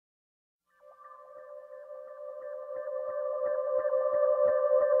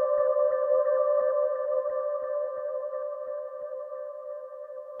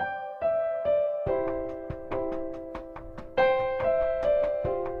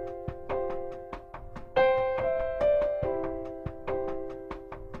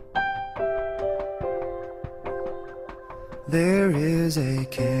There is a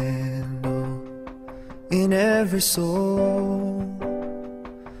candle in every soul,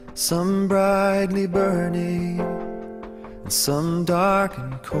 some brightly burning and some dark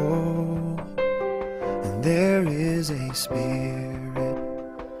and cold. And there is a spirit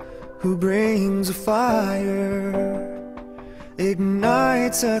who brings a fire,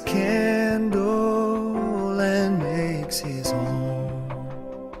 ignites a candle and makes his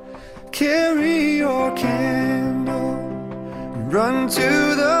home. Carry your candle and run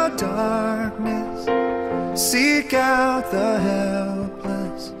to the darkness. Seek out the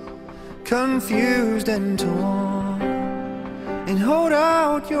helpless, confused and torn, and hold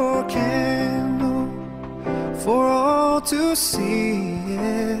out your candle for all to see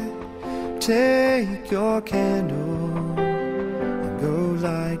it. Take your candle and go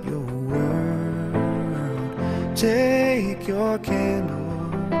light your world. Take your candle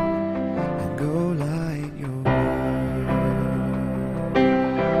and go light your world.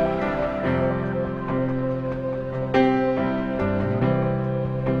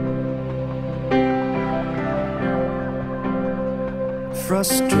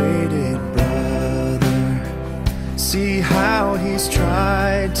 Frustrated brother, see how he's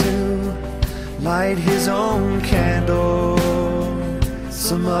tried to light his own candle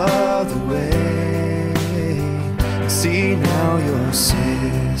some other way. See now your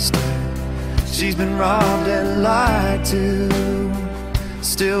sister, she's been robbed and lied to,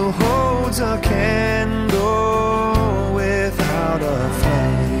 still holds a candle without a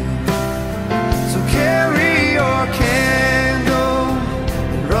flame. So carry your candle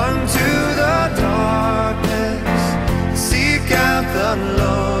and run to the darkness. Seek out the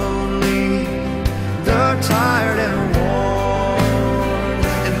lonely, the tired and worn,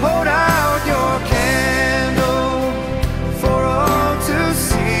 and hold out your candle for all to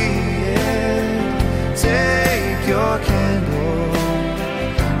see it. Take your candle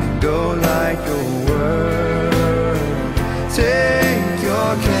and go light your world. Take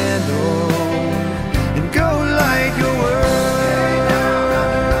your candle and go light your world.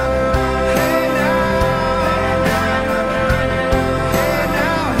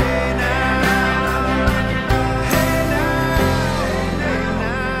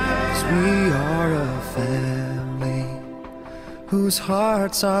 Whose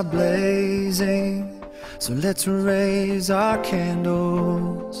hearts are blazing, so let's raise our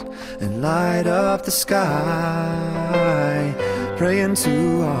candles and light up the sky, praying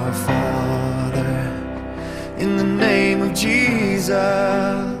to our Father in the name of Jesus.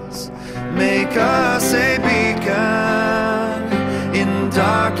 Make us a beacon in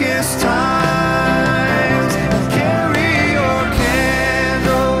darkest times. Carry your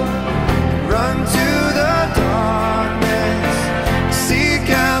candle, run to the darkness. Seek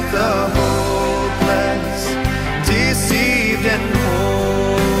out the hopeless, deceived and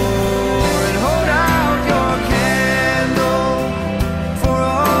poor, and hold out your candle for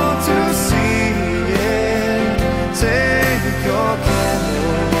all to see it. Take your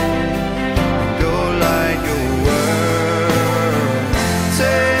candle and go light your world.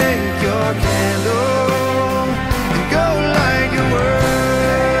 Take your candle and go light your world.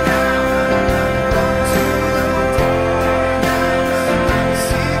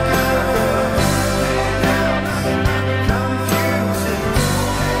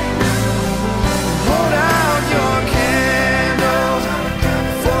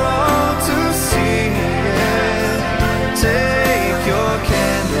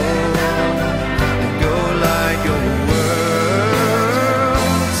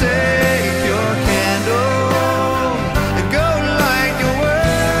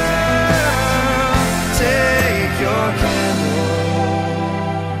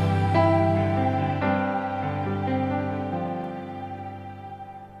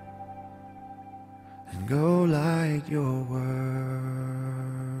 Go light your world.